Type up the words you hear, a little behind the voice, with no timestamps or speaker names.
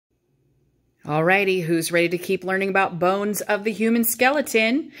Alrighty, who's ready to keep learning about bones of the human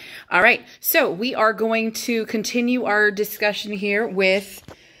skeleton? All right, so we are going to continue our discussion here with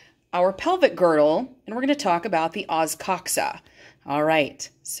our pelvic girdle, and we're going to talk about the os coxa. All right,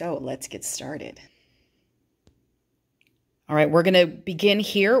 so let's get started. All right, we're going to begin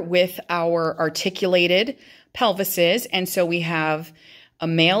here with our articulated pelvises, and so we have a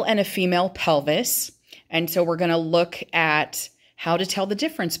male and a female pelvis, and so we're going to look at how to tell the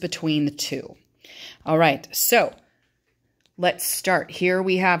difference between the two. All right, so let's start. Here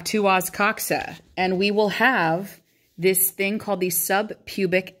we have two os coxa, and we will have this thing called the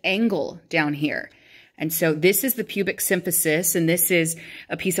subpubic angle down here. And so this is the pubic symphysis, and this is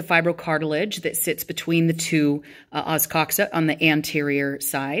a piece of fibrocartilage that sits between the two os coxa on the anterior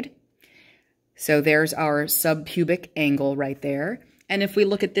side. So there's our subpubic angle right there. And if we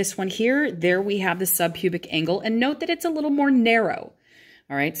look at this one here, there we have the subpubic angle, and note that it's a little more narrow.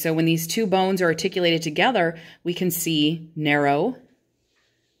 All right, so when these two bones are articulated together, we can see narrow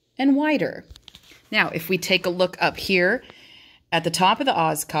and wider. Now, if we take a look up here at the top of the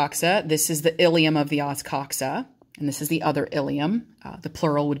os coxa, this is the ilium of the os coxa, and this is the other ilium. The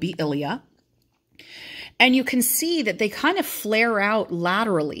plural would be ilia. And you can see that they kind of flare out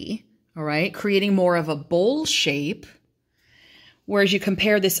laterally, all right, creating more of a bowl shape. Whereas you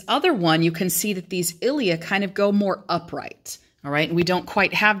compare this other one, you can see that these ilia kind of go more upright, all right? And we don't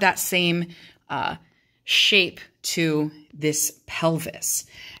quite have that same shape to this pelvis.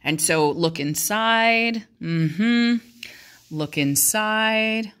 And so look inside, look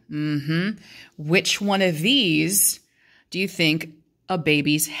inside, Which one of these do you think a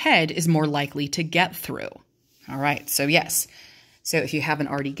baby's head is more likely to get through? All right, so yes. So if you haven't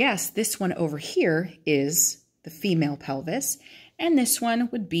already guessed, this one over here is the female pelvis, and this one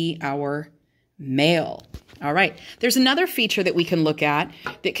would be our male. All right, there's another feature that we can look at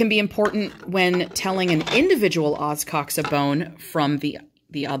that can be important when telling an individual os coxa bone from the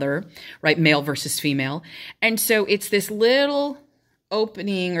other, right, male versus female. And so it's this little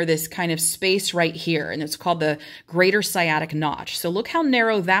opening or this kind of space right here, and it's called the greater sciatic notch. So look how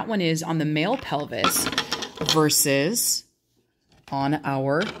narrow that one is on the male pelvis versus on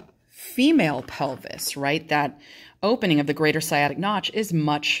our female pelvis, right? That opening of the greater sciatic notch is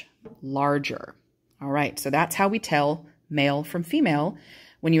much larger. All right, so that's how we tell male from female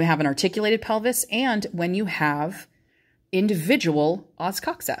when you have an articulated pelvis and when you have individual os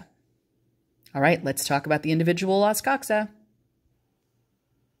coxa. All right, let's talk about the individual os coxa.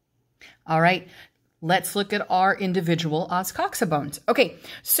 All right, let's look at our individual os coxa bones. Okay,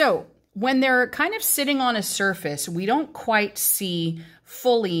 so when they're kind of sitting on a surface, we don't quite see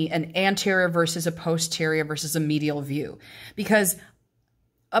fully an anterior versus a posterior versus a medial view, because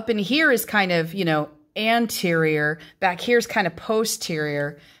up in here is kind of, anterior, back here is kind of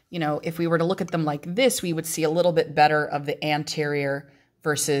posterior. If we were to look at them like this, we would see a little bit better of the anterior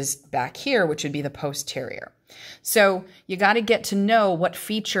versus back here, which would be the posterior. So you got to get to know what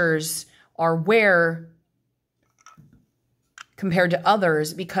features are where compared to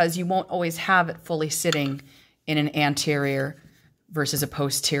others, because you won't always have it fully sitting in an anterior versus a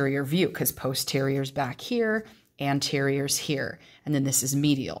posterior view, because posterior's back here, anterior's here, and then this is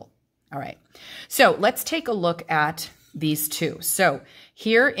medial. All right, so let's take a look at these two. So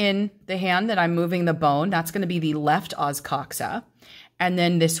here in the hand that I'm moving the bone, that's going to be the left os coxa, and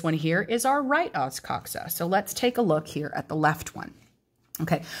then this one here is our right os coxa. So let's take a look here at the left one.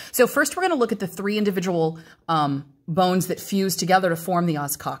 Okay, so first we're going to look at the three individual bones that fuse together to form the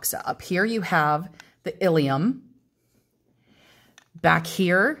os coxa. Up here you have the ilium. Back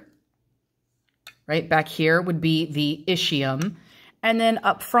here, right, back here would be the ischium. And then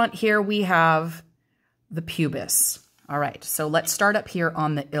up front here we have the pubis. All right, so let's start up here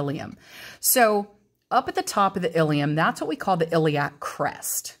on the ilium. So up at the top of the ilium, that's what we call the iliac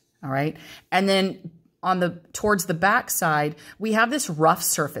crest. All right, and then towards the back side, we have this rough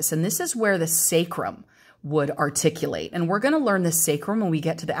surface, and this is where the sacrum would articulate. And we're going to learn the sacrum when we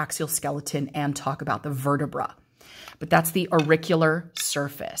get to the axial skeleton and talk about the vertebra. But that's the auricular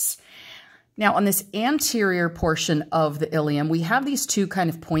surface. Now, on this anterior portion of the ilium, we have these two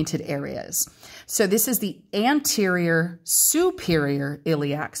kind of pointed areas. So this is the anterior superior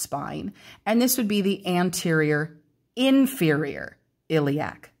iliac spine, and this would be the anterior inferior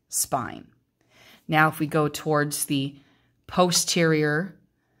iliac spine. Now, if we go towards the posterior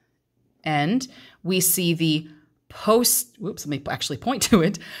end, we see the let me actually point to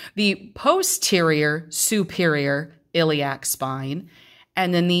it, the posterior superior iliac spine,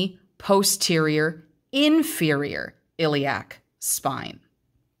 and then the posterior inferior iliac spine.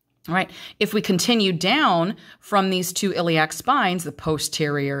 All right, if we continue down from these two iliac spines, the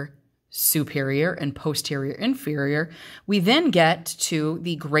posterior superior and posterior inferior, we then get to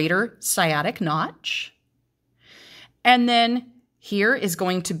the greater sciatic notch. And then here is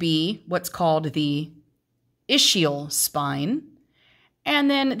going to be what's called the ischial spine. And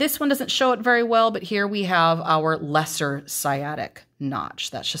then this one doesn't show it very well, but here we have our lesser sciatic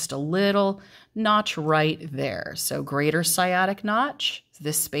notch. That's just a little notch right there. So greater sciatic notch,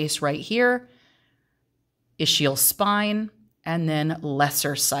 this space right here, ischial spine, and then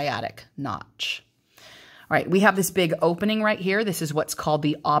lesser sciatic notch. All right, we have this big opening right here. This is what's called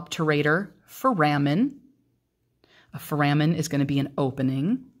the obturator foramen. A foramen is going to be an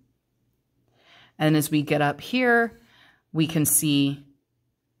opening. And as we get up here, we can see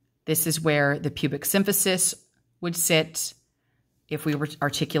this is where the pubic symphysis would sit if we were to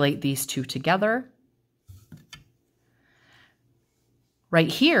articulate these two together. Right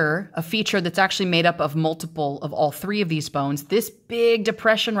here, a feature that's actually made up of all three of these bones, this big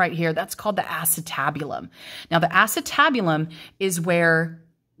depression right here, that's called the acetabulum. Now, the acetabulum is where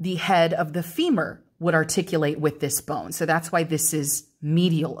the head of the femur would articulate with this bone. So that's why this is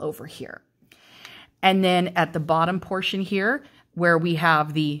medial over here. And then at the bottom portion here, where we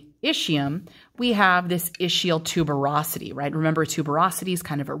have the ischium, we have this ischial tuberosity, right? Remember, tuberosity is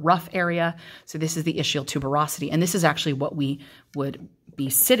kind of a rough area. So this is the ischial tuberosity. And this is actually what we would be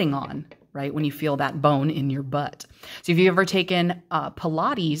sitting on, right? When you feel that bone in your butt. So if you've ever taken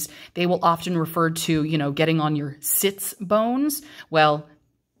Pilates, they will often refer to, you know, getting on your sits bones. Well,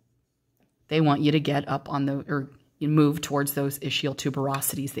 they want you to get up on or move towards those ischial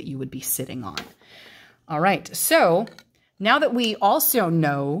tuberosities that you would be sitting on. All right. So now that we also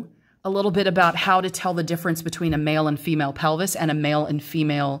know a little bit about how to tell the difference between a male and female pelvis and a male and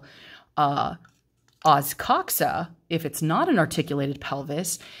female os coxa, if it's not an articulated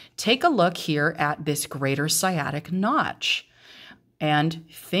pelvis, take a look here at this greater sciatic notch and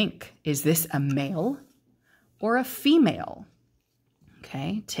think, is this a male or a female?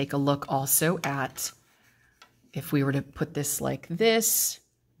 Okay, take a look also at, if we were to put this like this,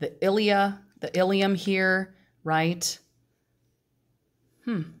 the ilium here, right?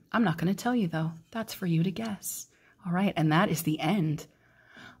 I'm not going to tell you, though. That's for you to guess. All right, and that is the end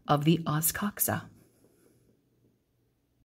of the os coxa.